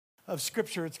of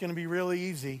Scripture. It's going to be really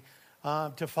easy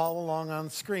to follow along on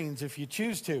screens if you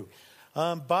choose to.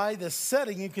 By the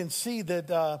setting, you can see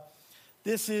that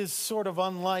this is sort of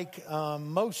unlike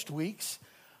most weeks.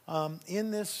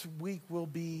 In this week, we'll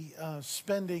be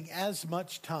spending as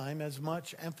much time, as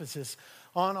much emphasis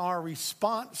on our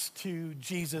response to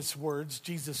Jesus' words,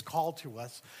 Jesus' call to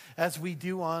us, as we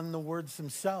do on the words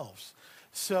themselves.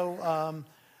 So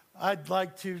I'd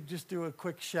like to just do a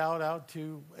quick shout out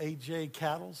to A.J.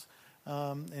 Cattles,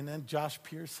 and then Josh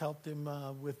Pierce helped him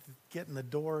with getting the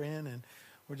door in, and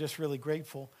we're just really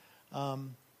grateful.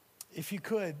 If you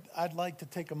could, I'd like to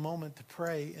take a moment to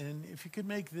pray, and if you could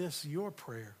make this your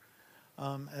prayer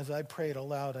as I pray it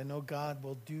aloud. I know God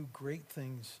will do great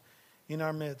things in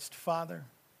our midst. Father,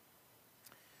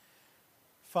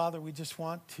 we just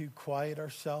want to quiet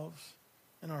ourselves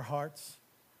and our hearts.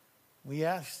 We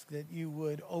ask that you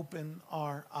would open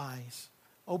our eyes,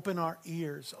 open our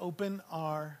ears, open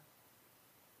our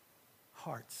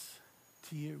hearts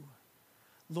to you,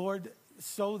 Lord,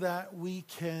 so that we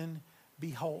can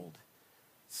behold,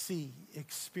 see,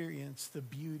 experience the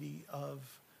beauty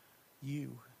of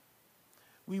you.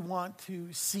 We want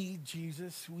to see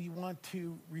Jesus. We want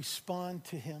to respond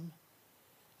to him.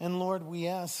 And Lord, we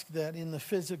ask that in the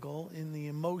physical, in the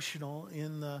emotional,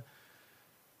 in the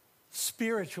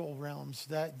spiritual realms,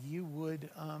 that you would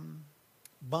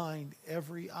bind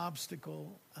every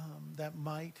obstacle that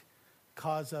might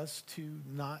cause us to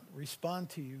not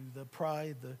respond to you. The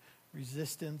pride, the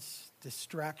resistance,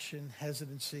 distraction,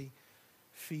 hesitancy,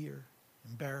 fear,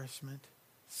 embarrassment,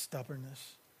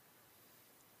 stubbornness.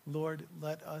 Lord,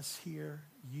 let us hear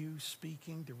you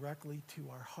speaking directly to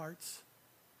our hearts,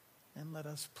 and let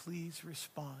us please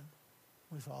respond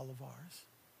with all of ours.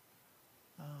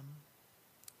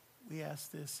 We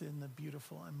ask this in the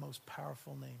beautiful and most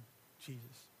powerful name,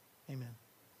 Jesus. Amen.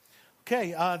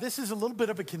 Okay, this is a little bit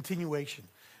of a continuation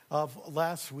of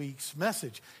last week's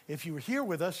message. If you were here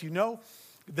with us, you know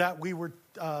that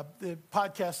the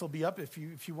podcast will be up if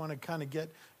you want to kind of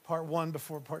get part one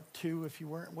before part two if you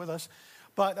weren't with us.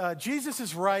 But Jesus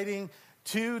is writing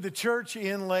to the church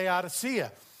in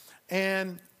Laodicea.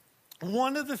 And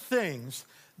one of the things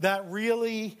that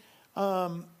really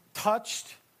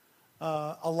touched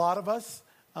a lot of us,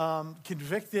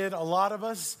 convicted a lot of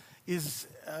us, is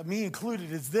me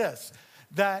included, is this: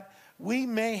 that we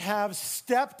may have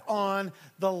stepped on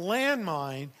the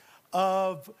landmine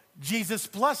of Jesus'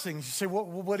 blessings. You say,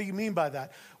 what do you mean by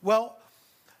that? Well,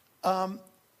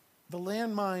 the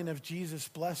landmine of Jesus'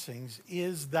 blessings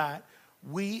is that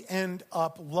we end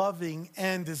up loving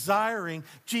and desiring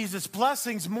Jesus'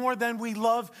 blessings more than we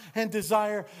love and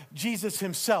desire Jesus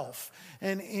himself.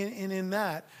 And in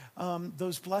that,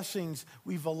 those blessings,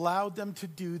 we've allowed them to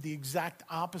do the exact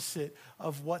opposite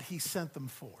of what he sent them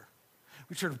for.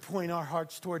 We sort of point our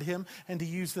hearts toward him and to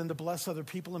use them to bless other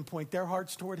people and point their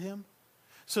hearts toward him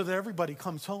so that everybody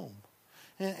comes home.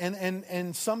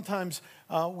 And sometimes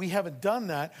we haven't done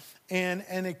that,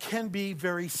 and it can be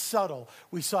very subtle.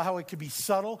 We saw how it can be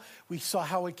subtle. We saw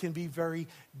how it can be very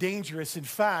dangerous. In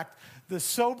fact, the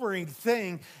sobering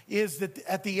thing is that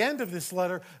at the end of this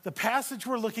letter, the passage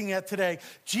we're looking at today,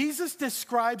 Jesus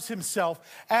describes himself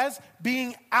as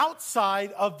being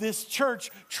outside of this church,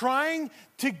 trying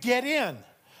to get in,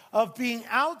 of being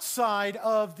outside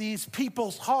of these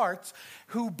people's hearts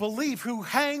who believe, who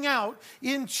hang out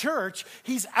in church.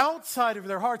 He's outside of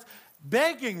their hearts,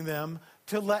 begging them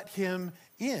to let him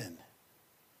in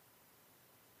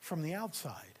from the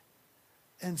outside.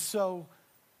 And so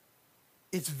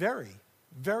it's very,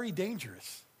 very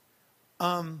dangerous.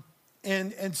 And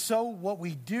so what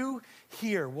we do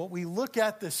here, what we look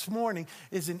at this morning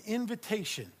is an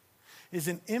invitation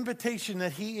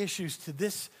that he issues to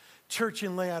this church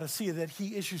in Laodicea, that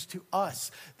he issues to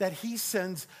us, that he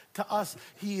sends to us.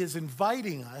 He is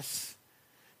inviting us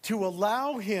to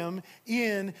allow him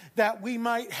in, that we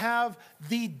might have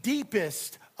the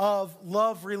deepest of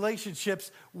love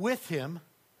relationships with him,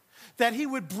 that he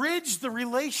would bridge the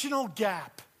relational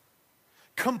gap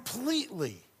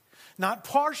completely, not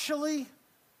partially,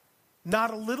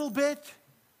 not a little bit,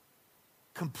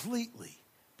 completely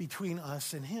between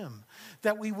us and him,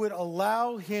 that we would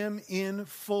allow him in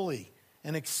fully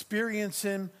and experience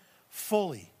him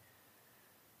fully.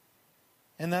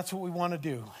 And that's what we want to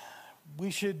do.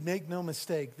 We should make no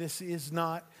mistake, this is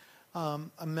not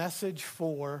a message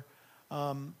for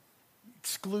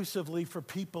exclusively for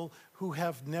people who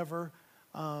have never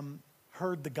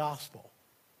heard the gospel.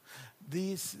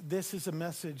 This is a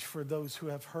message for those who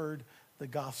have heard the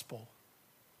gospel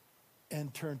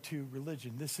and turn to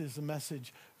religion. This is a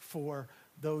message for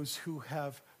those who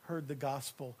have heard the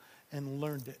gospel and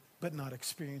learned it but not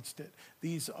experienced it.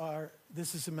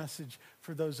 This is a message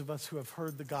for those of us who have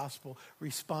heard the gospel,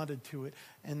 responded to it,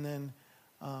 and then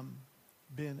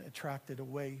been attracted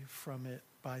away from it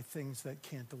by things that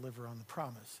can't deliver on the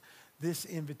promise. This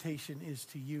invitation is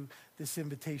to you. This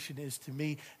invitation is to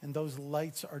me. And those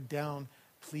lights are down.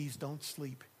 Please don't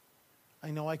sleep. I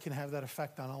know I can have that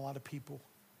effect on a lot of people.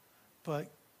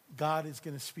 But God is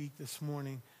going to speak this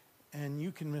morning. And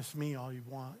you can miss me all you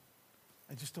want.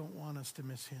 I just don't want us to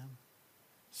miss him.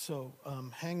 So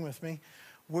hang with me.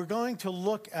 We're going to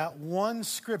look at one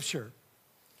scripture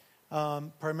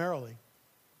primarily.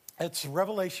 It's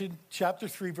Revelation chapter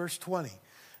 3, verse 20.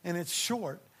 And it's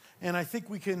short. And I think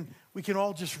we can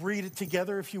all just read it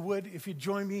together, if you would, if you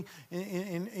join me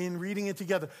in reading it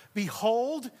together.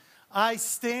 Behold, I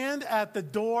stand at the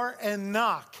door and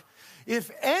knock. If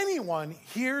anyone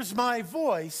hears my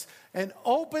voice and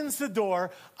opens the door,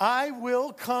 I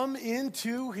will come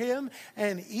into him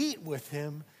and eat with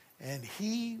him, and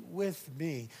he with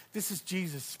me. This is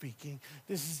Jesus speaking.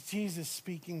 This is Jesus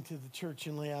speaking to the church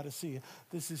in Laodicea.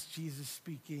 This is Jesus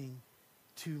speaking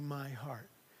to my heart.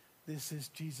 This is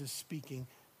Jesus speaking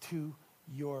to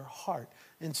your heart.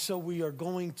 And so we are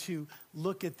going to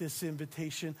look at this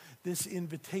invitation. This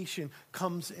invitation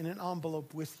comes in an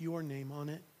envelope with your name on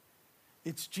it.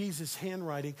 It's Jesus'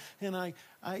 handwriting. And I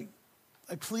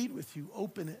plead with you,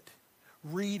 open it,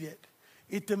 read it.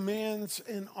 It demands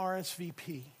an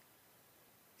RSVP.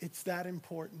 It's that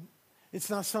important. It's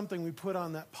not something we put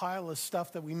on that pile of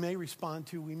stuff that we may respond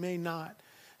to, we may not,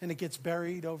 and it gets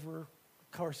buried over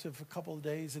the course of a couple of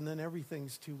days, and then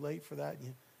everything's too late for that,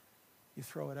 and you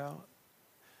throw it out.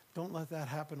 Don't let that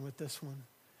happen with this one.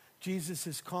 Jesus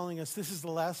is calling us. This is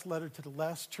the last letter to the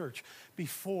last church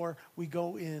before we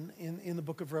go in the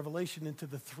book of Revelation into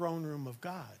the throne room of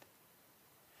God.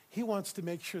 He wants to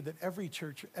make sure that every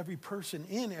church, every person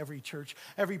in every church,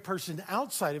 every person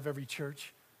outside of every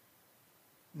church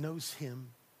knows him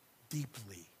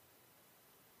deeply.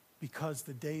 Because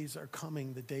the days are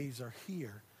coming, the days are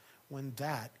here, when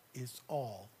that is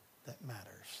all that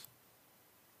matters.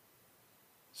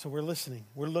 So we're listening,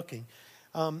 we're looking.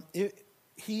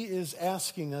 He is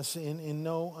asking us in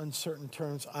no uncertain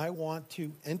terms, I want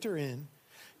to enter in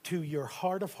to your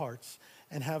heart of hearts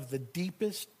and have the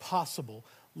deepest possible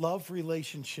love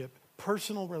relationship,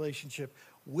 personal relationship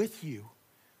with you.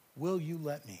 Will you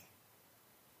let me?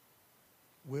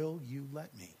 Will you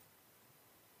let me?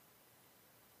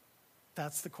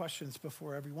 That's the questions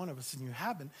before every one of us.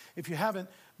 And if you haven't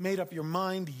made up your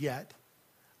mind yet,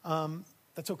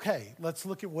 that's okay. Let's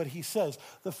look at what he says.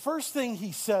 The first thing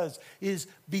he says is,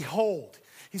 behold.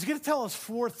 He's going to tell us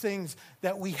 4 things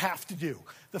that we have to do.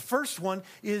 The first one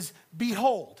is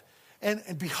behold. And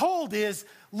behold is,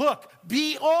 look,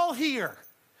 be all here.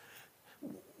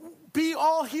 Be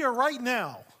all here right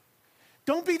now.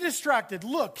 Don't be distracted.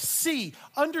 Look, see,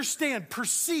 understand,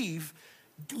 perceive.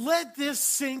 Let this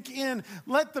sink in.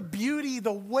 Let the beauty,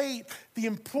 the weight, the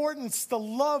importance, the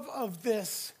love of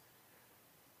this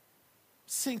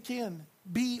sink in.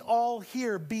 Be all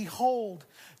here. Behold.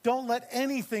 Don't let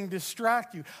anything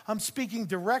distract you. I'm speaking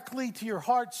directly to your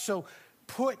heart, so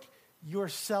put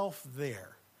yourself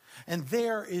there. And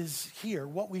there is here.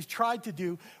 What we've tried to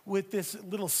do with this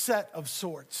little set of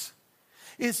sorts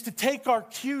is to take our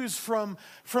cues from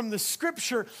the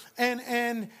scripture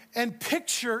and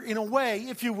picture, in a way,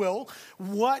 if you will,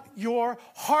 what your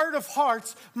heart of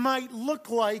hearts might look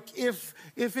like if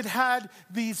it had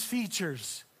these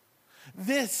features.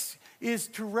 This is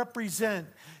to represent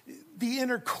the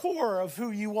inner core of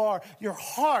who you are, your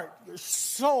heart, your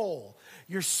soul,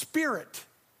 your spirit.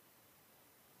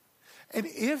 And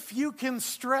if you can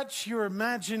stretch your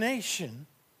imagination,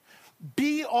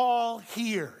 be all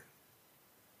here.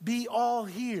 Be all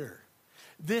here.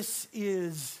 This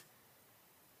is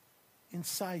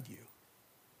inside you,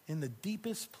 in the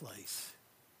deepest place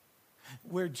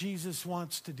where Jesus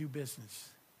wants to do business.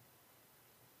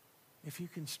 If you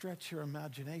can stretch your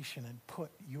imagination and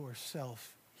put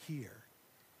yourself here,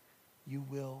 you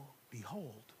will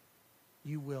behold.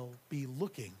 You will be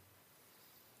looking.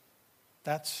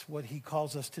 That's what he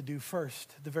calls us to do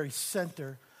first. The very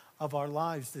center of our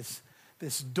lives,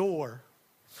 this door,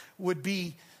 would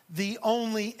be the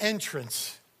only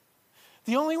entrance,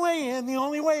 the only way in, the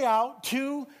only way out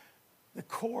to the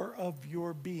core of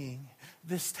your being.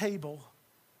 This table,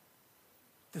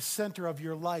 the center of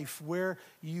your life, where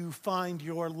you find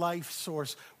your life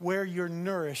source, where you're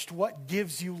nourished, what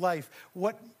gives you life,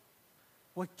 what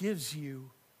gives you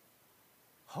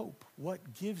hope, what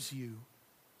gives you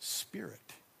spirit.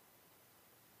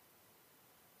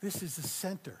 This is the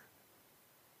center.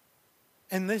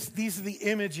 And these are the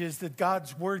images that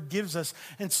God's word gives us.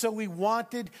 And so we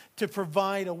wanted to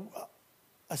provide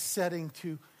a setting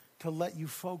to let you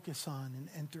focus on and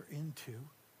enter into.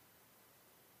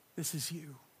 This is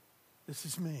you. This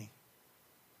is me.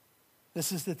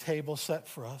 This is the table set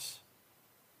for us.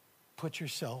 Put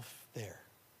yourself there.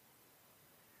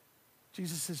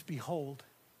 Jesus says, behold,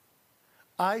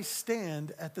 I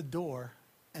stand at the door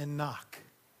and knock.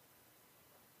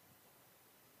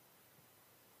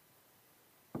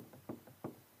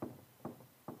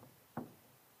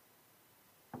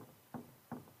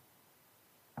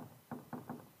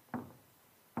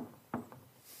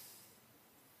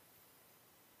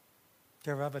 Do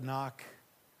you ever have a knock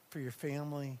for your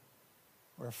family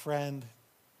or a friend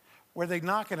where they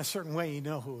knock in a certain way, you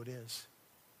know who it is?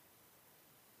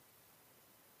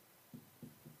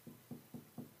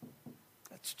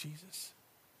 That's Jesus.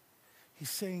 He's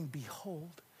saying,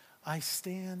 behold, I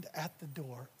stand at the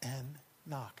door and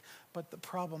knock. But the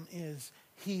problem is,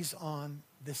 he's on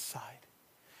this side,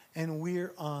 and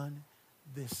we're on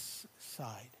this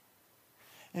side.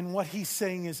 And what he's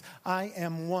saying is, I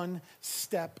am one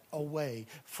step away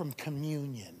from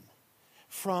communion,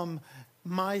 from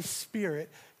my spirit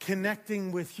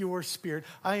connecting with your spirit.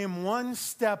 I am one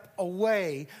step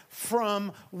away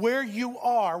from where you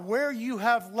are, where you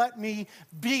have let me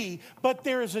be. But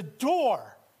there is a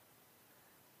door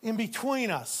in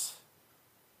between us.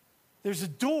 There's a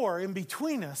door in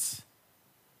between us.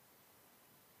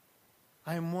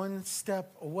 I am one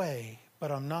step away,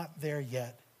 but I'm not there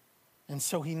yet. And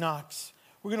so he knocks.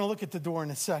 We're going to look at the door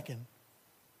in a second.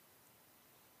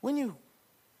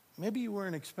 Maybe you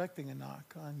weren't expecting a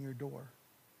knock on your door.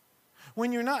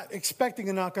 When you're not expecting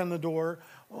a knock on the door,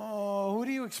 who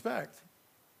do you expect?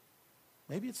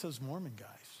 Maybe it's those Mormon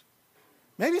guys.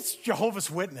 Maybe it's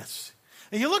Jehovah's Witness.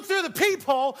 And you look through the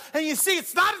peephole and you see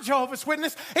it's not a Jehovah's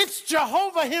Witness, it's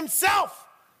Jehovah himself.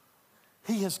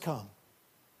 He has come.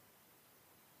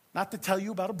 Not to tell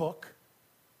you about a book.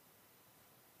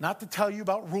 Not to tell you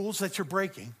about rules that you're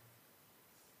breaking.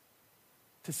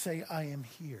 To say, I am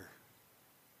here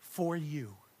for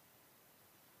you.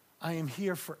 I am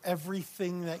here for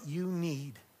everything that you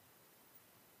need.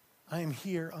 I am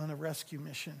here on a rescue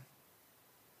mission.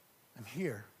 I'm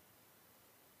here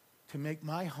to make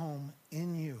my home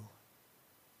in you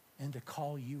and to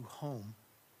call you home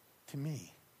to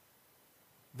me.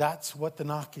 That's what the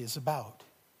knock is about.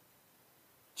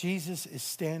 Jesus is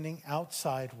standing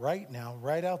outside right now,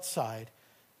 right outside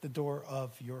the door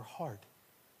of your heart.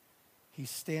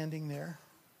 He's standing there.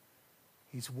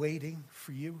 He's waiting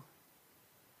for you.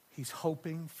 He's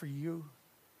hoping for you.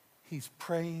 He's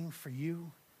praying for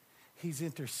you. He's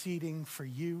interceding for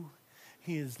you.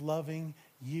 He is loving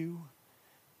you.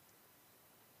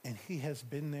 And he has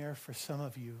been there for some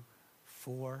of you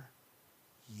for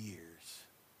years.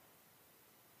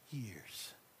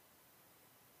 Years.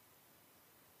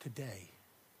 Today,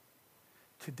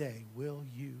 will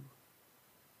you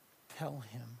tell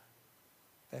him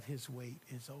that his wait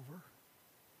is over?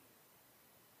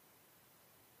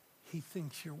 He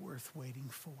thinks you're worth waiting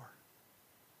for.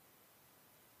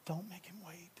 Don't make him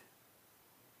wait.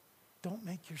 Don't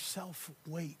make yourself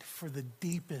wait for the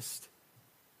deepest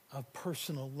of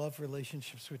personal love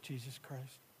relationships with Jesus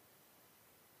Christ.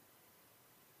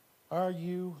 Are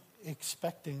you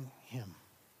expecting him?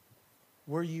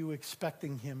 Were you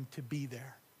expecting him to be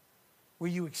there? Were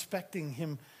you expecting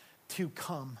him to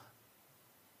come?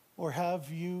 Or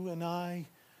have you and I,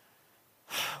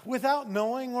 without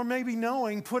knowing or maybe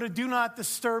knowing, put a do not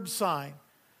disturb sign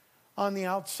on the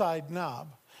outside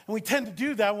knob? And we tend to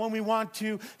do that when we want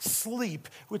to sleep,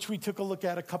 which we took a look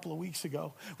at a couple of weeks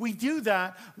ago. We do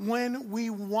that when we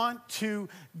want to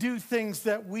do things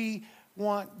that we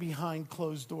want behind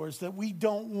closed doors, that we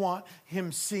don't want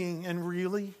him seeing. And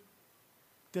really,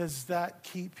 does that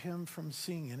keep him from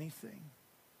seeing anything?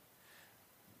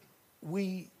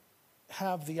 We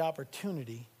have the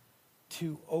opportunity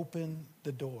to open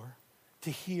the door, to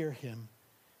hear him.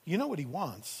 You know what he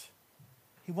wants?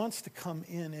 He wants to come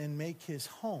in and make his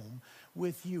home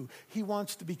with you. He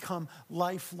wants to become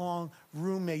lifelong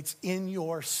roommates in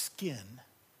your skin.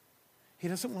 He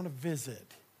doesn't want to visit.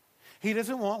 He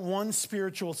doesn't want one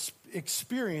spiritual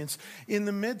experience in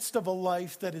the midst of a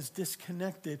life that is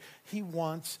disconnected. He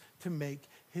wants to make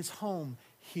his home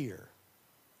here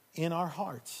in our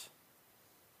hearts.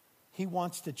 He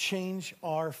wants to change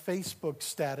our Facebook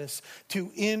status to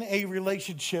in a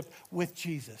relationship with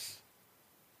Jesus.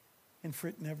 And for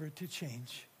it never to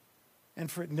change. And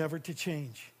for it never to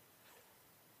change.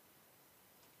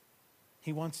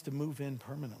 He wants to move in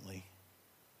permanently.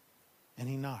 And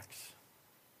he knocks.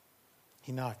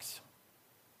 He knocks.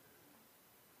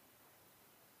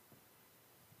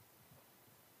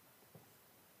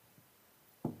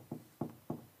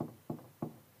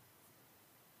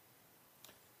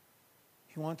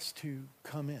 He wants to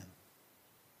come in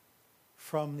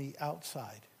from the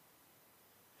outside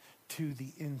to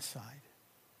the inside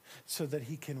so that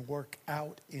he can work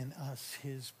out in us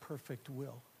his perfect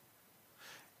will.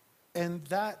 And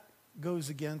that goes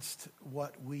against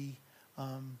what we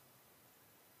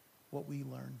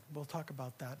learn. We'll talk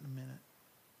about that in a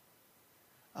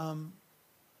minute.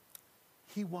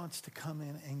 He wants to come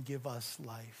in and give us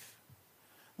life.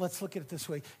 Let's look at it this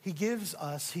way. He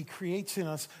creates in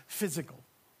us physical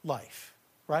life,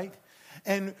 right?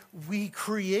 And we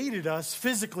created us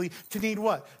physically to need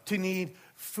what? To need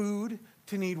food,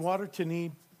 to need water, to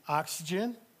need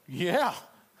oxygen. Yeah.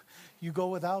 You go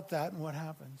without that, and what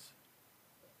happens?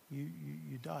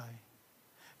 You die.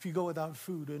 If you go without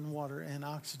food and water and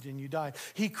oxygen, you die.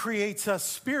 He creates us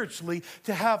spiritually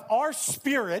to have our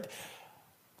spirit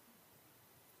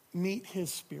meet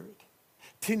his spirit,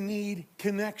 to need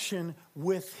connection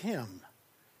with him.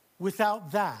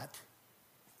 Without that,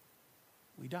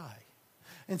 we die.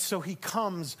 And so he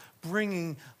comes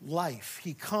bringing life.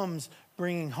 He comes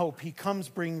bringing hope. He comes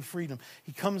bringing freedom.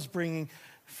 He comes bringing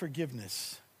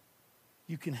forgiveness.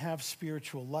 You can have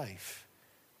spiritual life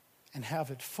and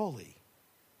have it fully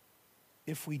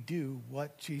if we do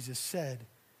what Jesus said.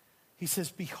 He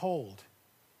says, behold.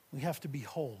 We have to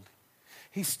behold.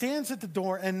 He stands at the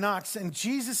door and knocks, and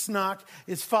Jesus' knock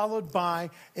is followed by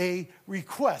a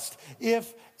request.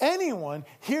 If anyone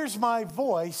hears my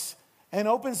voice and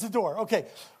opens the door. Okay,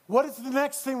 what is the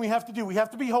next thing we have to do? We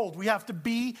have to behold. We have to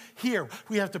be here.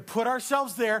 We have to put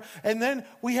ourselves there, and then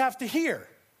we have to hear.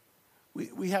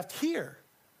 We have to hear.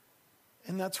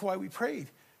 And that's why we prayed,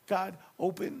 God,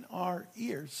 open our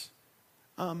ears.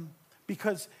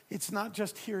 Because it's not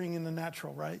just hearing in the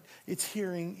natural, right? It's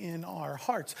hearing in our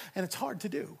hearts. And it's hard to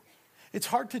do. It's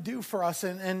hard to do for us.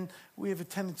 And we have a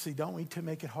tendency, don't we, to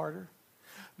make it harder?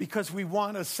 Because we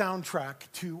want a soundtrack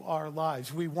to our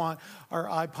lives. We want our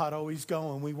iPod always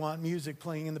going. We want music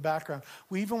playing in the background.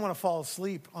 We even want to fall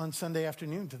asleep on Sunday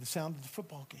afternoon to the sound of the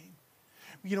football game.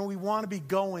 You know, we want to be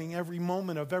going every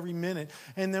moment of every minute,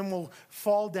 and then we'll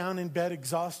fall down in bed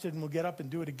exhausted, and we'll get up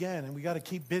and do it again, and we got to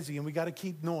keep busy, and we got to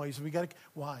keep noise.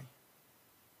 Why?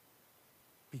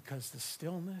 Because the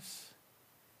stillness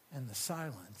and the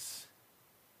silence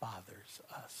bothers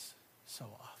us so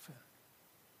often.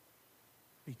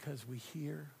 Because we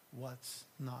hear what's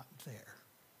not there.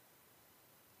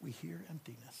 We hear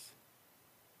emptiness.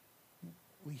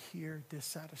 We hear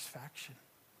dissatisfaction.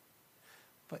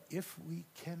 But if we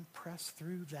can press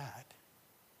through that,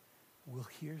 we'll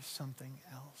hear something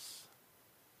else.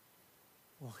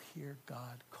 We'll hear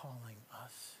God calling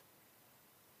us,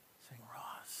 saying,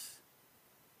 Ross,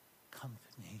 come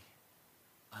to me.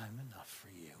 I'm enough for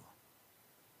you.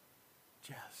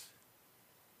 Jess,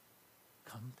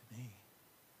 come to me.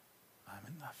 I'm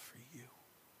enough for you.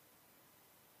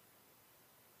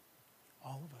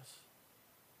 All of us.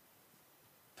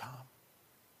 Tom.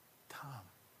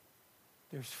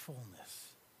 There's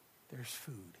fullness. There's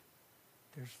food.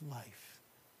 There's life.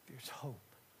 There's hope.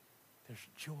 There's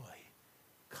joy.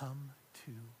 Come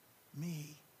to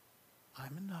me.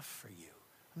 I'm enough for you.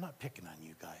 I'm not picking on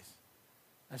you guys.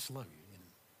 I just love you and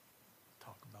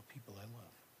talk about people I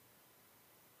love.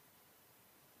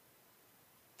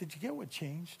 Did you get what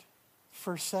changed?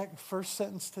 First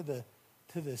sentence to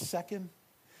the second.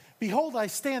 Behold, I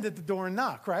stand at the door and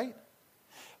knock, right?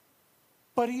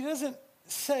 But he doesn't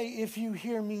say, if you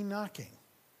hear me knocking.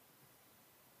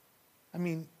 I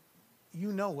mean,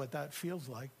 you know what that feels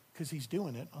like because he's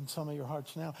doing it on some of your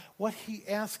hearts now. What he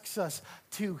asks us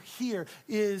to hear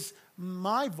is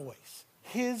my voice,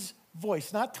 his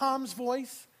voice, not Tom's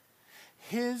voice,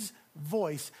 his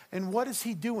voice. And what is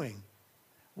he doing?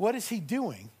 What is he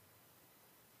doing?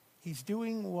 He's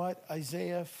doing what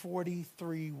Isaiah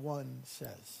 43:1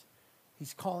 says.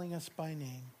 He's calling us by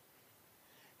name.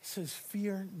 He says,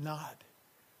 fear not,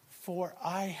 for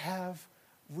I have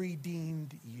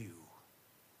redeemed you.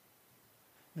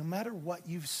 No matter what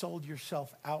you've sold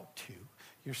yourself out to,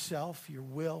 yourself, your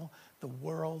will, the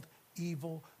world,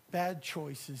 evil, bad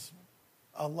choices,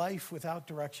 a life without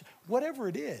direction, whatever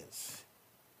it is,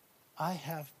 I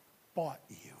have bought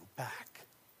you back.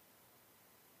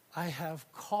 I have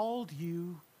called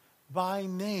you by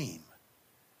name.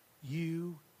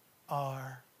 You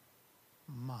are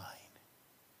mine.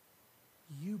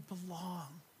 You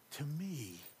belong to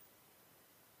me.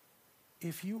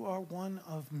 If you are one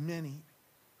of many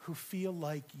who feel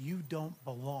like you don't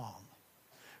belong,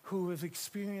 who have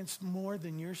experienced more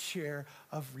than your share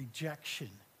of rejection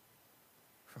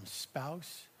from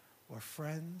spouse or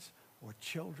friends or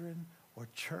children or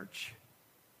church,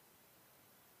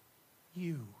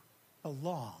 you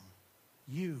belong.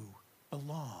 You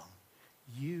belong.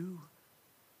 You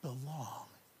belong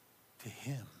to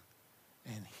him,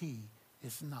 and he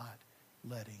is not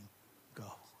letting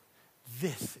go.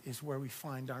 This is where we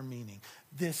find our meaning.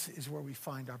 This is where we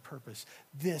find our purpose.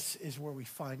 This is where we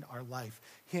find our life.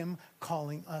 Him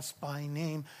calling us by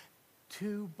name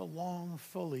to belong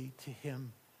fully to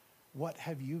him. What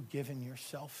have you given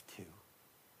yourself to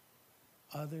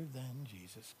other than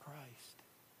Jesus Christ?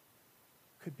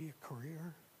 Could be a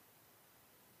career.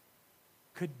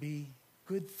 Could be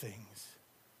good things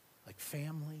like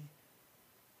family,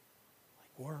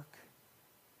 like work,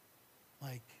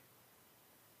 like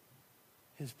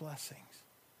his blessings,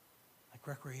 like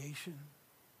recreation,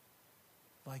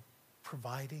 like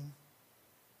providing.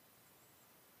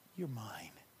 You're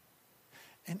mine.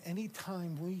 And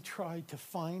anytime we try to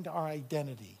find our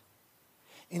identity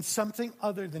in something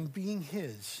other than being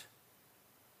his,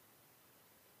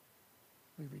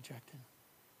 we reject him.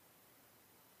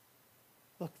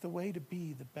 Look, the way to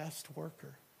be the best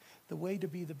worker, the way to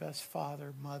be the best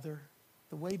father, mother,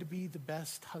 the way to be the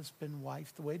best husband,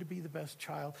 wife, the way to be the best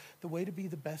child, the way to be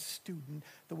the best student,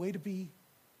 the way to be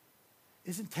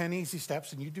isn't 10 easy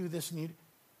steps and you do this and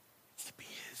it's to be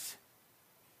his.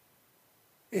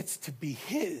 It's to be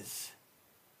his.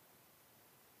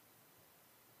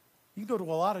 You can go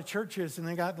to a lot of churches and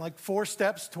they got like 4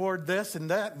 steps toward this and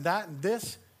that and that and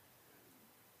this.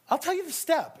 I'll tell you the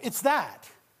step. It's that.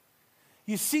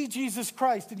 You see Jesus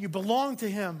Christ and you belong to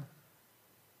him.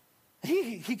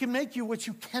 He can make you what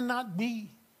you cannot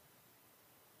be.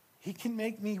 He can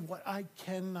make me what I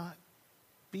cannot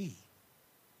be.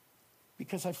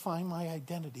 Because I find my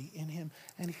identity in him.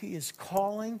 And he is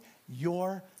calling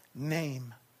your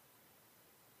name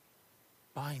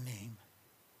by name.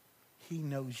 He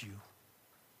knows you.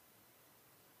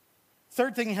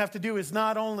 Third thing you have to do is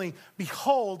not only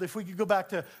behold, if we could go back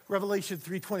to Revelation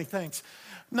 3:20, thanks.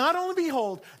 Not only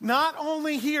behold, not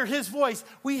only hear his voice,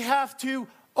 we have to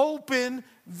open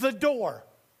the door.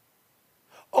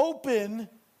 Open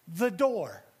the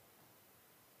door.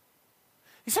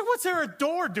 You said, what's there a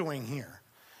door doing here?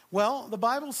 Well, the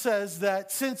Bible says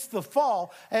that since the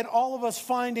fall and all of us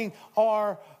finding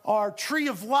our tree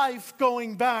of life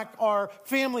going back, our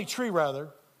family tree rather,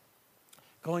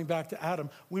 going back to Adam,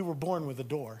 we were born with a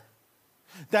door.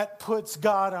 That puts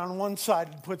God on one side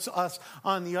and puts us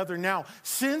on the other. Now,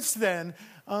 since then,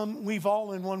 we've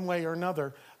all in one way or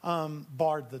another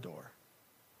barred the door,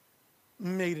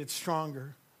 made it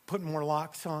stronger, put more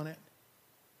locks on it.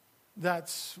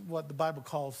 That's what the Bible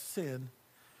calls sin.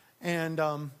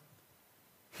 And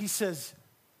he says,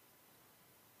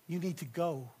 you need to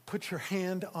go, put your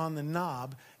hand on the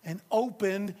knob and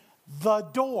open the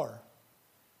door.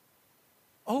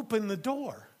 Open the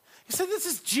door. He said, this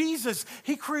is Jesus.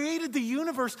 He created the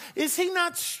universe. Is he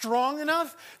not strong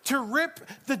enough to rip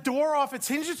the door off its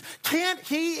hinges? Can't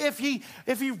he, if he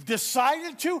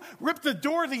decided to, rip the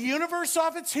door of the universe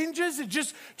off its hinges and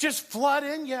just flood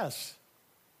in? Yes.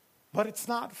 But it's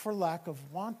not for lack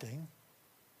of wanting.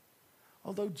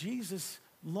 Although Jesus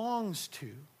longs to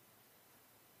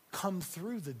come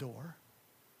through the door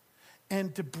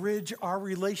and to bridge our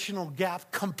relational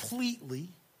gap completely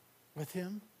with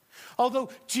him. Although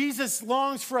Jesus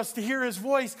longs for us to hear his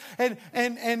voice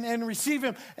and receive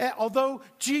him. Although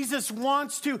Jesus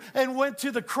wants to and went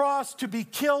to the cross to be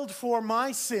killed for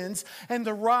my sins and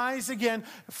to rise again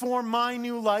for my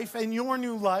new life and your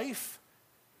new life.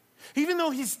 Even though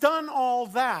he's done all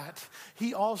that,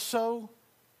 he also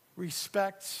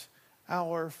respects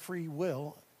our free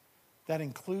will. That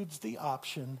includes the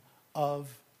option of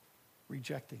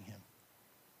rejecting him,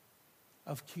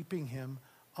 of keeping him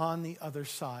on the other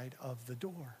side of the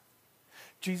door.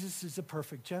 Jesus is a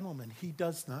perfect gentleman. He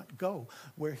does not go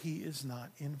where he is not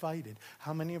invited.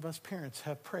 How many of us parents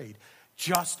have prayed,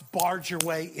 just barge your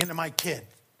way into my kid,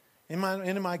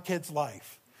 into my kid's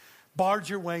life. Barge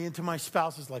your way into my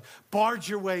spouse's life. Barge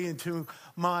your way into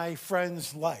my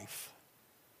friend's life.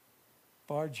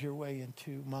 Barge your way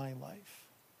into my life.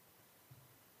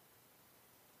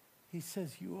 He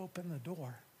says, you open the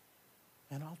door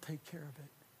and I'll take care of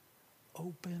it.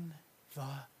 Open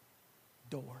the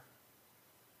door.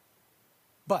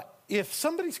 But if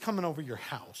somebody's coming over your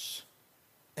house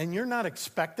and you're not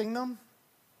expecting them,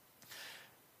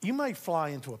 you might fly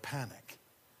into a panic.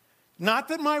 Not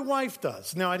that my wife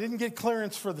does. Now, I didn't get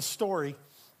clearance for the story,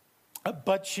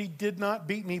 but she did not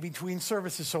beat me between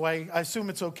services, so I assume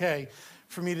it's okay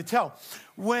for me to tell.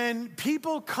 When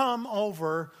people come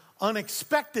over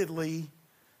unexpectedly,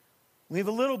 we have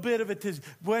a little bit of it.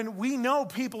 When we know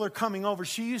people are coming over,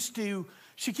 she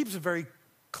keeps a very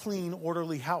clean,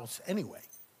 orderly house anyway.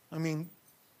 I mean,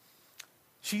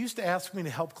 she used to ask me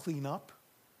to help clean up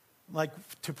like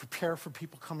to prepare for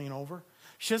people coming over.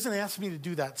 She doesn't ask me to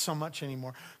do that so much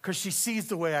anymore because she sees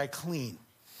the way I clean.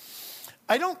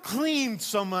 I don't clean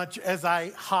so much as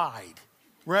I hide,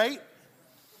 right?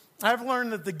 I've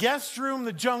learned that the guest room,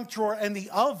 the junk drawer, and the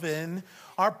oven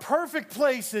are perfect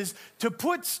places to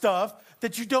put stuff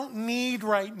that you don't need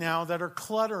right now that are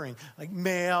cluttering, like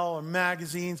mail or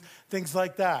magazines, things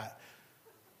like that.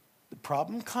 The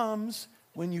problem comes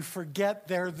when you forget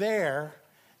they're there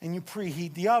and you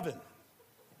preheat the oven.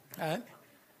 Right?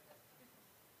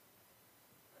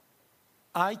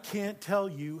 I can't tell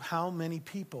you how many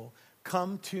people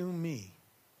come to me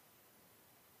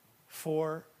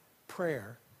for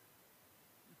prayer,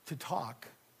 to talk,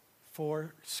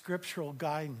 for scriptural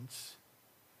guidance,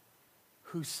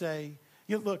 who say,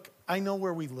 look, I know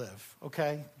where we live,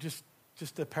 okay?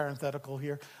 Just a parenthetical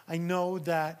here. I know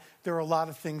that there are a lot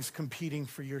of things competing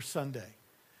for your Sunday.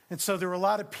 And so there are a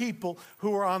lot of people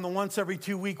who are on the once every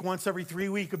 2 week, once every 3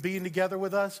 week of being together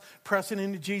with us, pressing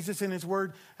into Jesus and his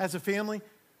word as a family.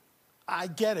 I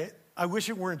get it. I wish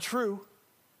it weren't true,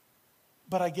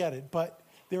 but I get it. But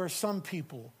there are some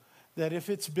people that if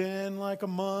it's been like a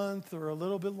month or a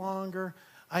little bit longer,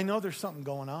 I know there's something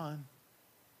going on.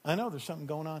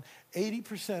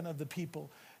 80% of the people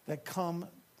that come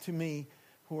to me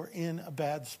who are in a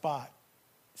bad spot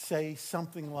say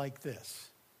something like this: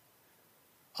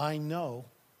 I know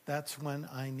that's when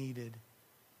I needed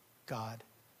God.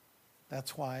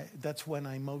 That's when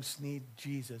I most need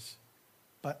Jesus.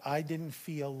 But I didn't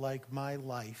feel like my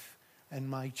life and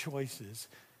my choices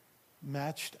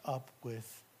matched up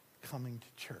with coming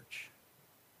to church.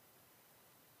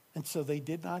 And so they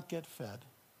did not get fed,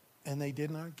 and they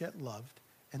did not get loved,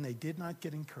 and they did not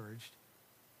get encouraged,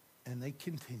 and they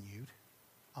continued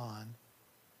on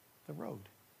the road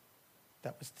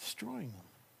that was destroying them.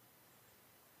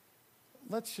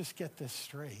 Let's just get this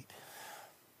straight.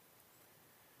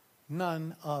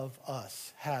 None of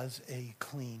us has a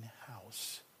clean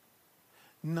house.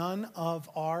 None of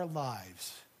our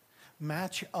lives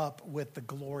match up with the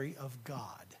glory of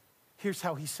God. Here's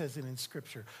how he says it in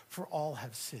Scripture: for all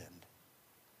have sinned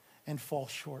and fall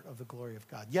short of the glory of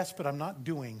God. Yes, but I'm not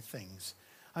doing things.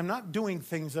 I'm not doing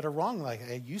things that are wrong like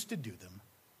I used to do them.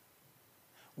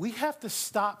 We have to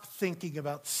stop thinking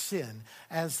about sin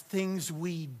as things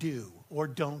we do or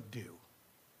don't do.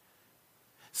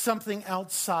 Something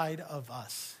outside of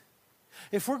us.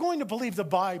 If we're going to believe the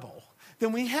Bible,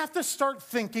 then we have to start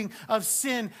thinking of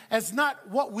sin as not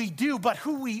what we do, but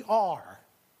who we are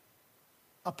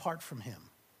apart from him.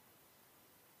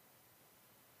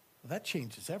 Well, that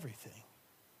changes everything.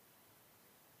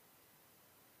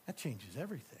 That changes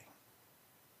everything.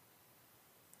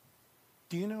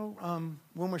 Do you know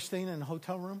when we're staying in a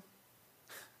hotel room,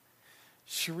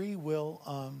 Cherie will,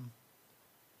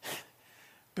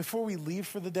 before we leave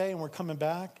for the day and we're coming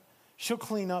back, she'll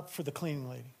clean up for the cleaning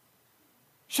lady.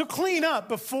 She'll clean up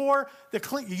before the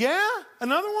clean. Yeah?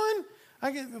 Another one?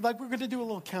 We're going to do a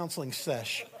little counseling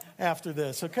sesh after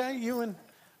this, okay?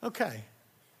 Okay.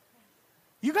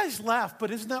 You guys laugh,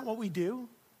 but isn't that what we do?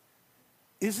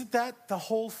 Isn't that the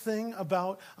whole thing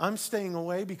about I'm staying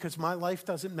away because my life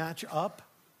doesn't match up?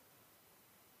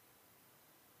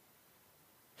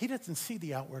 He doesn't see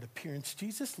the outward appearance.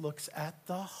 Jesus looks at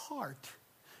the heart.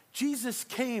 Jesus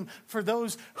came for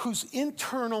those whose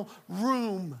internal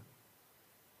room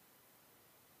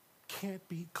can't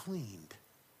be cleaned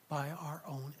by our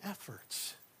own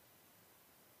efforts.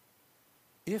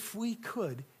 If we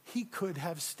could, he could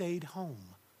have stayed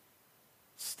home,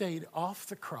 stayed off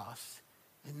the cross,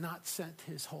 and not sent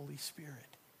his Holy Spirit.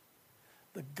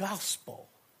 The gospel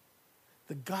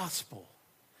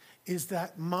is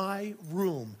that my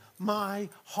room, my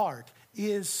heart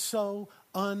is so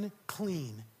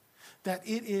unclean that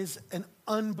it is an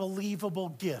unbelievable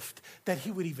gift that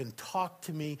he would even talk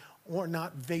to me or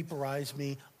not vaporize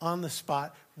me on the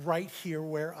spot right here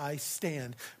where I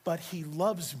stand. But he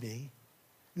loves me,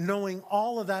 knowing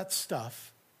all of that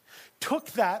stuff, took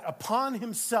that upon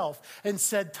himself and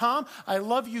said, Tom, I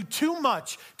love you too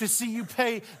much to see you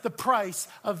pay the price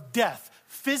of death,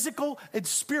 physical and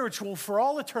spiritual, for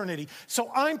all eternity. So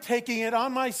I'm taking it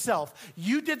on myself.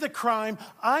 You did the crime.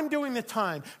 I'm doing the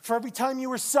time. For every time you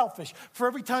were selfish, for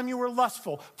every time you were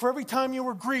lustful, for every time you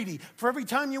were greedy, for every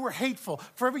time you were hateful,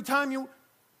 for every time you...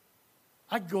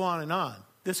 I could go on and on.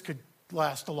 This could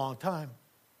last a long time.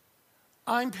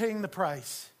 I'm paying the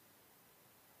price.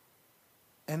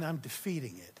 And I'm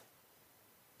defeating it.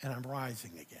 And I'm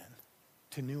rising again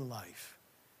to new life.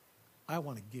 I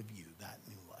want to give you that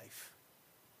new life.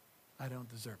 I don't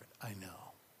deserve it. I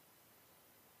know.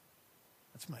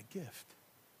 That's my gift.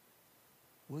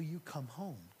 Will you come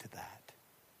home to that?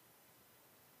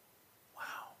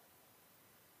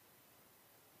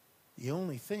 the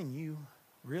only thing you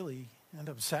really end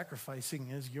up sacrificing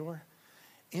is your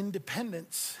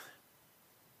independence.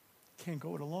 Can't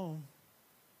go it alone.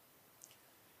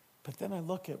 But then I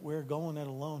look at where going it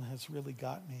alone has really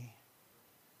got me.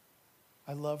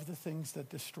 I love the things that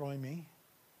destroy me.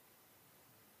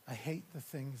 I hate the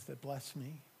things that bless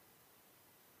me.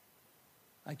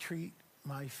 I treat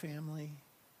my family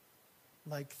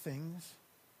like things.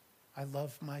 I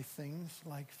love my things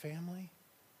like family.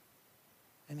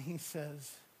 And he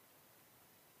says,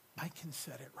 I can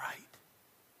set it right.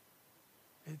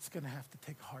 It's going to have to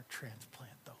take a heart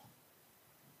transplant, though.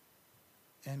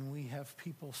 And we have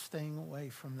people staying away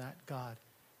from that God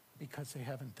because they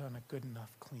haven't done a good enough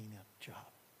cleanup job.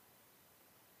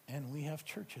 And we have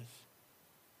churches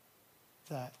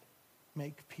that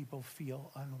make people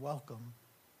feel unwelcome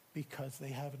because they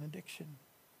have an addiction,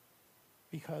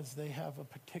 because they have a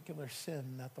particular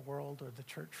sin that the world or the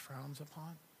church frowns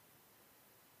upon.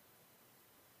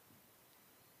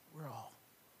 We're all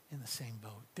in the same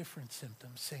boat, different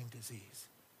symptoms, same disease,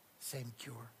 same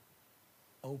cure.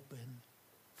 Open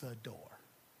the door.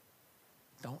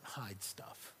 Don't hide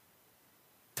stuff.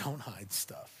 Don't hide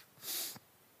stuff.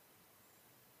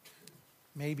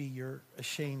 Maybe you're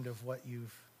ashamed of what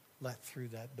you've let through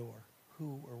that door,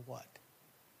 who or what.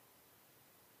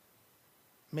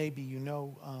 Maybe you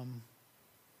know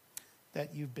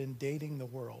that you've been dating the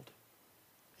world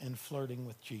and flirting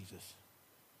with Jesus.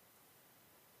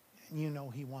 And you know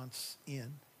he wants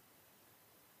in.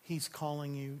 He's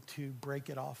calling you to break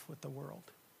it off with the world.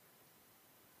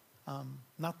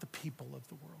 Not the people of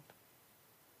the world,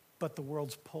 but the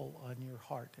world's pull on your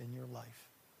heart and your life.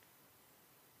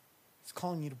 He's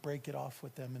calling you to break it off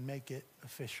with them and make it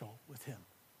official with him.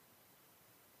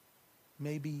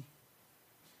 Maybe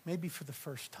for the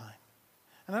first time.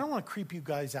 And I don't want to creep you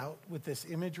guys out with this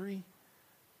imagery,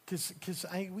 because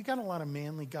we got a lot of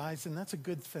manly guys, and that's a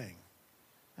good thing.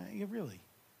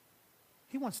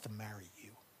 He wants to marry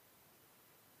you.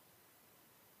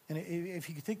 And if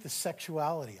you could take the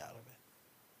sexuality out of it,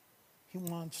 he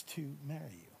wants to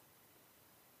marry you.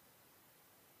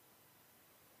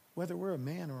 Whether we're a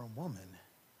man or a woman,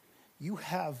 you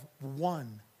have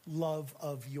one love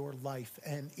of your life,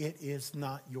 and it is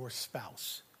not your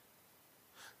spouse.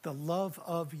 The love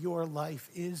of your life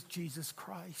is Jesus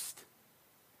Christ.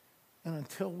 And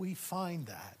until we find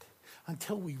that,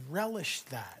 until we relish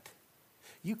that,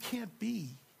 you can't be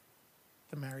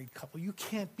the married couple. You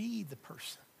can't be the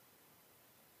person.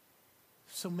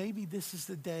 So maybe this is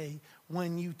the day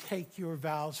when you take your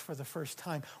vows for the first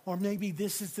time. Or maybe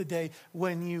this is the day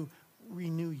when you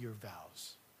renew your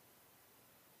vows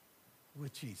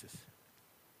with Jesus.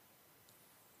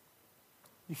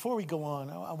 Before we go on,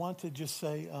 I want to just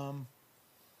say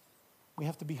we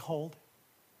have to behold.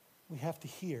 We have to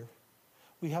hear.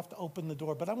 We have to open the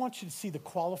door. But I want you to see the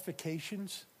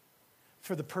qualifications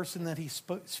for the person that he's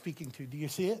speaking to. Do you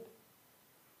see it?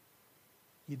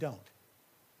 You don't.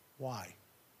 Why?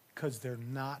 Because they're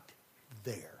not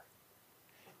there.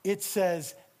 It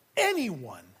says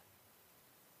anyone,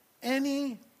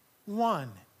 any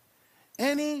one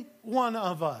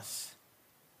of us.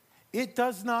 It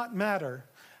does not matter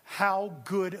how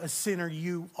good a sinner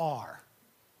you are.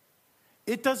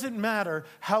 It doesn't matter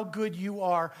how good you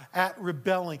are at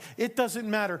rebelling. It doesn't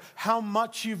matter how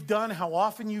much you've done, how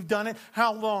often you've done it,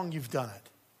 how long you've done it.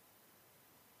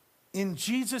 In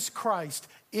Jesus Christ,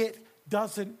 it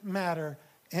doesn't matter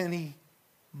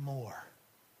anymore.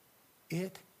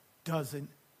 It doesn't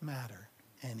matter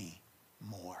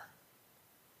anymore.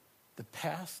 The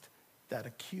past that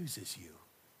accuses you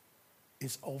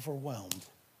is overwhelmed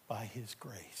by his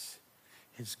grace.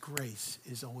 His grace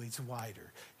is always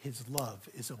wider. His love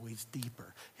is always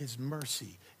deeper. His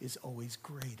mercy is always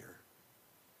greater.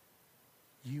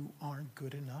 You aren't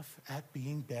good enough at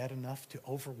being bad enough to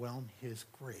overwhelm his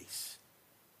grace.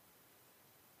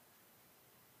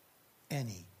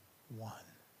 Anyone.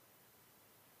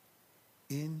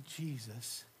 In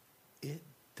Jesus, it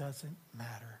doesn't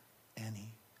matter anymore.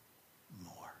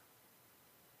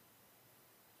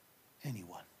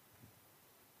 Anyone.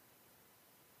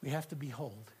 We have to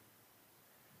behold.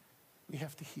 We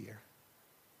have to hear.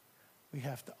 We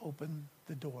have to open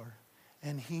the door,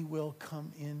 and he will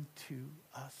come into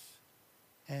us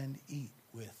and eat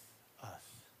with us.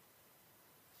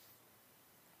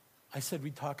 I said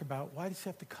we'd talk about, why does he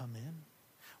have to come in?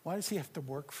 Why does he have to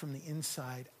work from the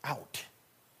inside out?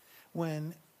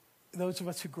 When those of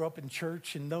us who grew up in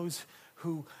church and those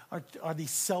who are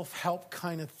these self-help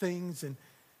kind of things, and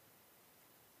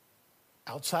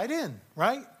outside in,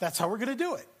 right? That's how we're going to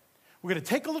do it. We're going to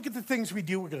take a look at the things we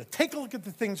do. We're going to take a look at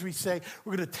the things we say.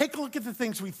 We're going to take a look at the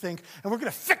things we think, and we're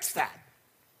going to fix that.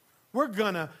 We're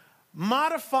going to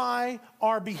modify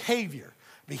our behavior.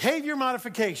 Behavior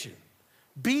modification.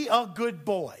 Be a good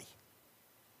boy.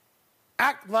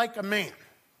 Act like a man.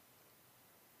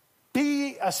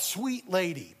 Be a sweet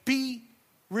lady.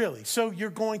 Really. So you're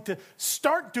going to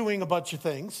start doing a bunch of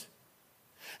things,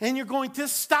 and you're going to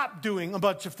stop doing a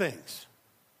bunch of things.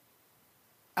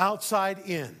 Outside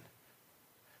in.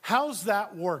 How's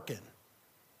that working?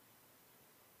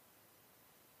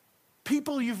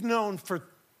 People you've known for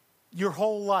your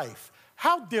whole life,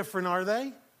 how different are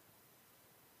they?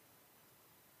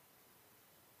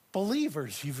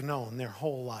 Believers you've known their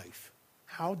whole life,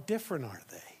 how different are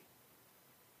they?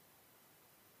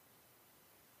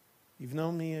 You've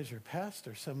known me as your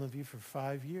pastor, some of you for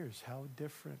 5 years. How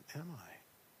different am I?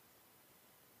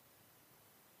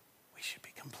 We should be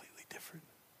completely different.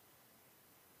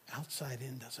 Outside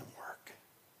in doesn't work.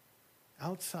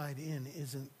 Outside in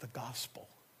isn't the gospel.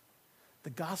 The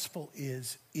gospel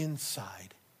is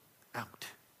inside out.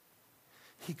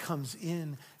 He comes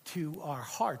in to our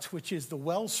hearts, which is the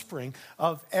wellspring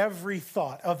of every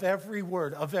thought, of every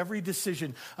word, of every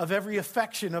decision, of every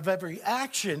affection, of every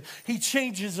action. He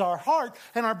changes our heart,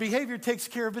 and our behavior takes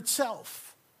care of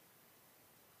itself.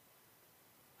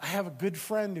 I have a good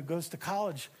friend who goes to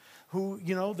college who,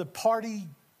 the party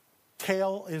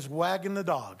tail is wagging the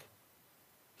dog.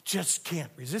 Just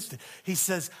can't resist it. He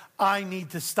says, I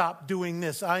need to stop doing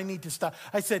this. I need to stop.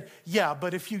 I said, yeah,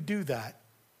 but if you do that,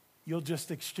 you'll just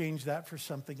exchange that for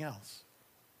something else.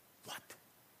 What?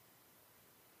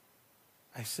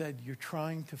 I said, you're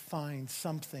trying to find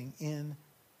something in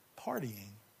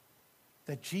partying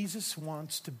that Jesus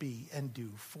wants to be and do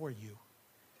for you.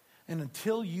 And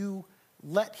until you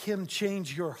let him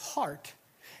change your heart,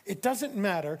 it doesn't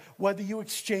matter whether you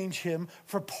exchange him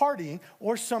for partying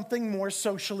or something more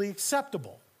socially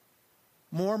acceptable,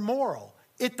 more moral.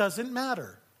 It doesn't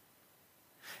matter.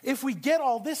 If we get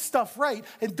all this stuff right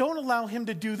and don't allow him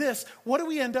to do this, what do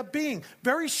we end up being?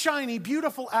 Very shiny,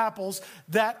 beautiful apples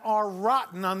that are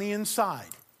rotten on the inside.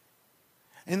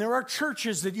 And there are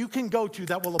churches that you can go to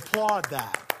that will applaud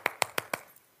that.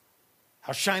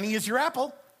 How shiny is your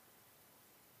apple?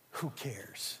 Who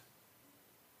cares?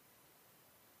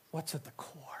 What's at the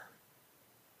core?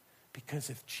 Because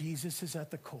if Jesus is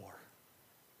at the core,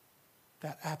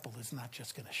 that apple is not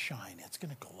just going to shine, it's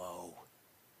going to glow.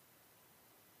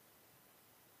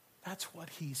 That's what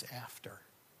he's after.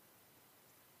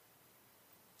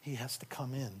 He has to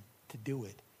come in to do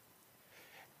it.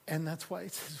 And that's why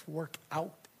it says work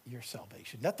out your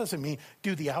salvation. That doesn't mean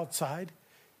do the outside.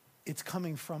 It's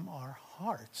coming from our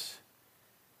hearts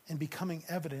and becoming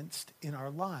evidenced in our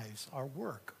lives, our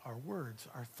work, our words,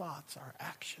 our thoughts, our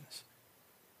actions.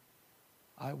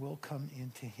 I will come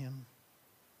into him.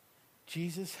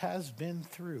 Jesus has been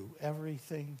through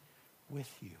everything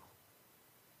with you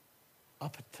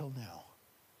up until now,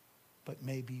 but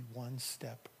maybe one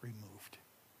step removed.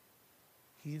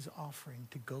 He is offering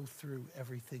to go through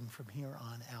everything from here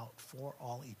on out for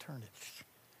all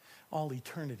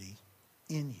eternity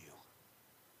in you.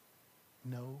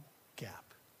 No gap,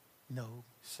 no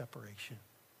separation,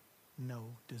 no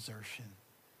desertion,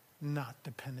 not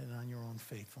dependent on your own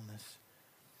faithfulness.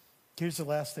 Here's the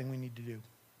last thing we need to do.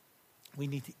 We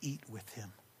need to eat with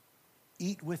him.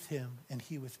 Eat with him and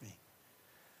he with me.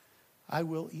 I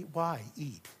will eat. Why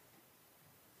eat?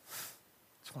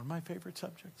 It's one of my favorite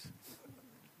subjects.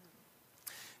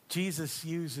 Jesus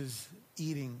uses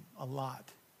eating a lot.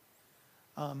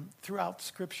 Throughout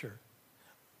Scripture,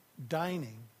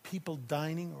 people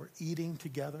dining or eating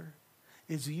together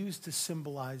is used to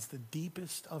symbolize the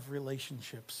deepest of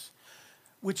relationships,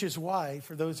 which is why,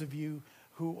 for those of you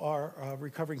who are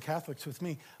recovering Catholics with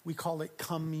me, we call it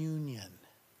communion,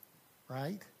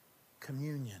 right?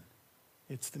 Communion.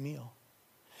 It's the meal.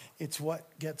 It's what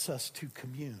gets us to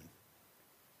commune.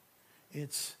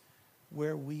 It's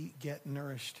where we get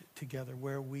nourished together,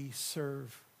 where we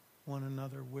serve one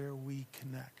another, where we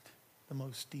connect the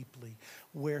most deeply,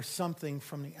 where something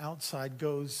from the outside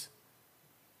goes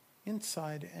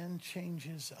inside and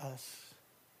changes us.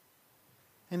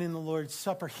 And in the Lord's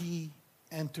Supper, he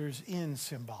enters in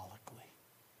symbolically,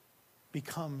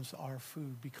 becomes our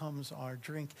food, becomes our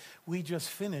drink. We just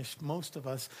finished, most of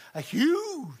us, a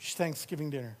huge Thanksgiving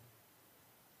dinner.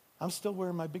 I'm still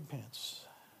wearing my big pants.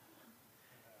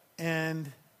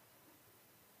 And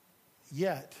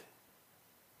yet,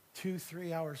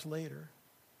 2-3 hours later,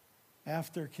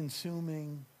 after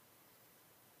consuming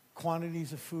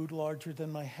quantities of food larger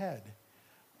than my head,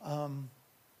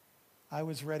 I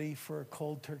was ready for a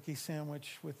cold turkey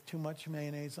sandwich with too much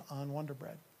mayonnaise on Wonder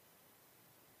Bread.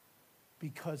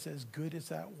 Because as good as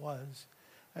that was,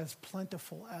 as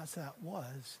plentiful as that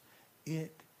was,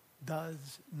 it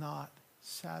does not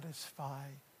satisfy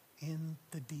in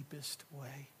the deepest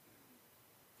way.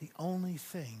 The only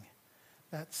thing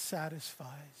that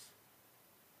satisfies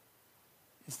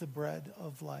is the bread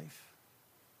of life,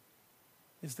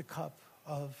 is the cup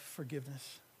of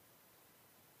forgiveness,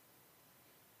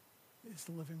 is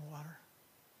the living water.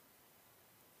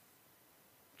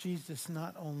 Jesus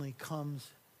not only comes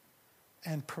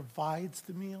and provides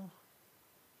the meal,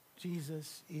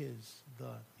 Jesus is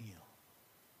the meal.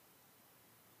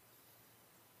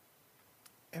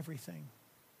 Everything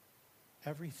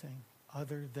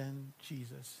other than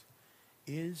Jesus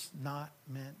is not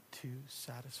meant to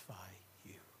satisfy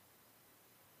you.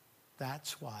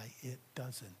 That's why it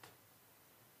doesn't.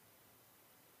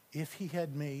 If he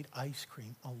had made ice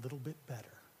cream a little bit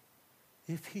better,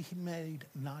 if he made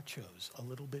nachos a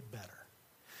little bit better,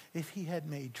 if he had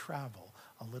made travel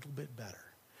a little bit better,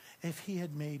 if he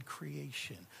had made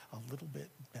creation a little bit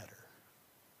better,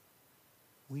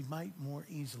 we might more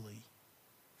easily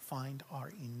find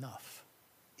our enough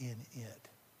in it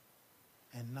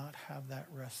and not have that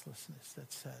restlessness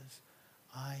that says,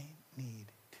 I need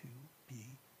to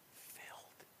be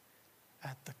filled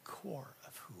at the core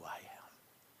of who I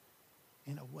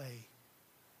am in a way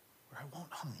where I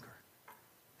won't hunger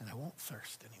and I won't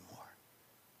thirst anymore.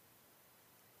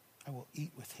 I will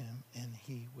eat with him and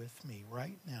he with me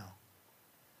right now.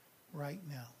 Right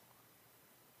now.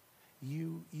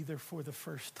 You, either for the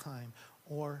first time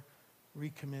or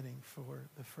recommitting for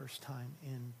the first time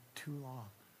in too long,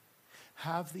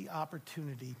 have the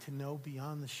opportunity to know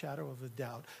beyond the shadow of a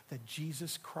doubt that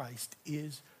Jesus Christ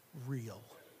is real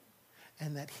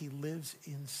and that he lives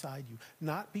inside you.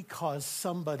 Not because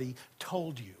somebody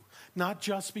told you, not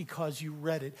just because you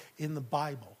read it in the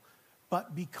Bible,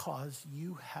 but because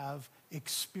you have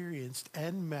experienced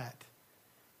and met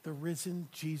the risen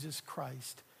Jesus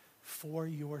Christ for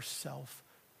yourself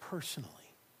personally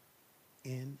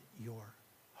in your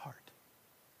heart.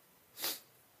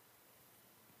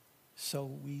 So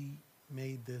we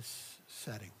made this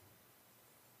setting,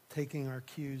 taking our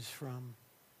cues from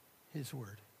his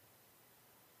word.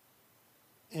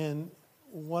 And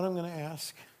what I'm going to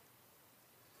ask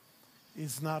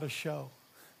is not a show.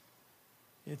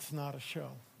 It's not a show.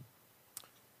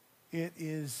 It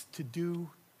is to do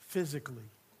physically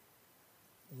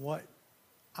what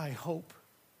I hope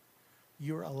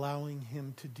you're allowing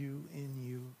him to do in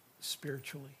you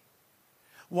spiritually.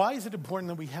 Why is it important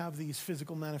that we have these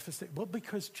physical manifestations? Well,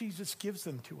 because Jesus gives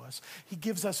them to us. He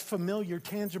gives us familiar,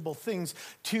 tangible things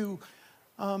to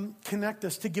connect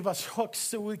us, to give us hooks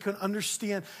so we can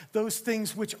understand those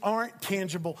things which aren't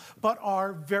tangible but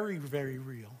are very, very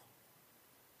real,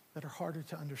 that are harder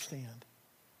to understand.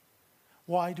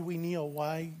 Why do we kneel?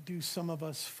 Why do some of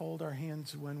us fold our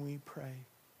hands when we pray?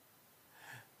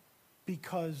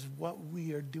 Because what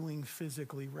we are doing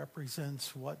physically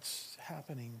represents what's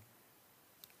happening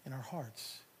in our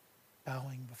hearts,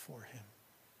 bowing before him,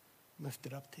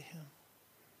 lifted up to him.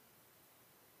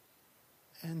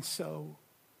 And so,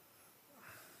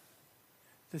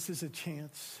 this is a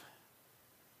chance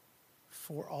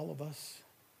for all of us,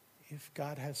 if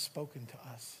God has spoken to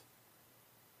us,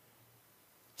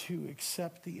 to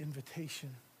accept the invitation,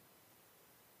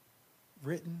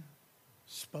 written,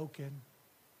 spoken,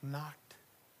 knocked,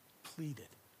 pleaded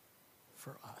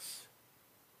for us,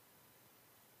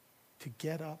 to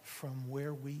get up from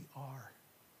where we are,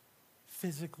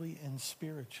 physically and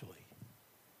spiritually,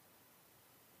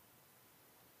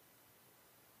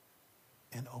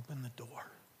 and open the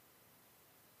door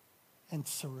and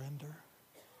surrender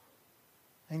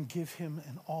and give him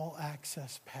an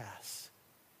all-access pass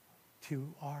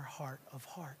to our heart of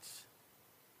hearts,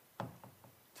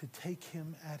 to take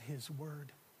him at his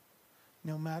word,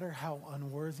 no matter how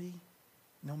unworthy,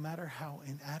 no matter how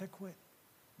inadequate,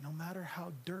 no matter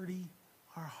how dirty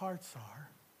our hearts are,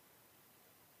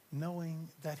 knowing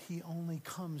that he only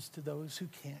comes to those who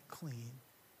can't clean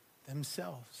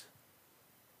themselves.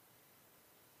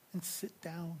 And sit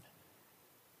down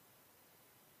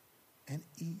and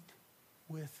eat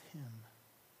with him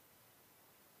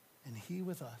and he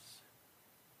with us.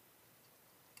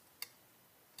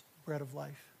 Bread of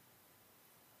life.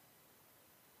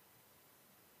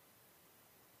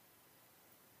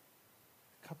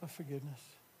 Cup of forgiveness.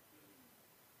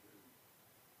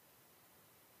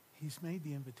 He's made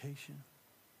the invitation.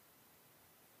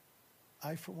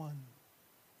 I, for one,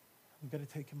 I'm going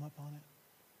to take him up on it.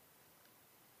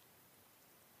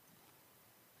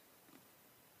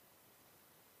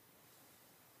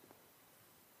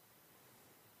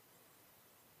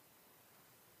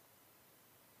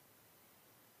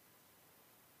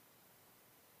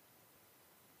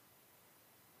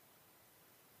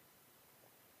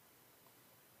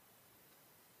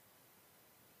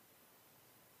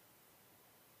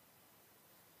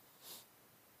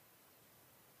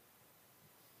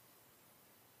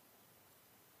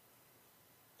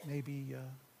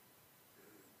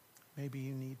 Maybe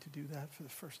you need to do that for the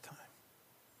first time.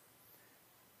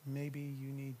 Maybe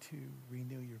you need to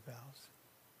renew your vows.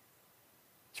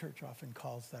 Church often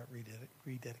calls that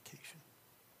rededication.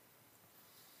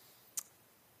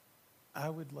 I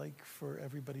would like for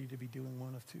everybody to be doing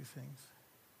one of two things.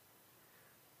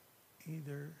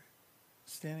 Either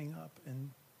standing up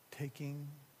and taking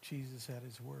Jesus at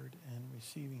his word and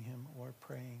receiving him, or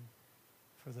praying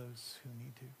for those who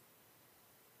need to.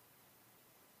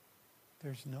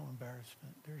 There's no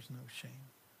embarrassment. There's no shame.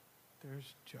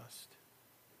 There's just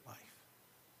life.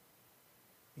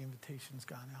 The invitation's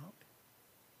gone out.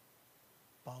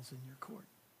 Ball's in your court.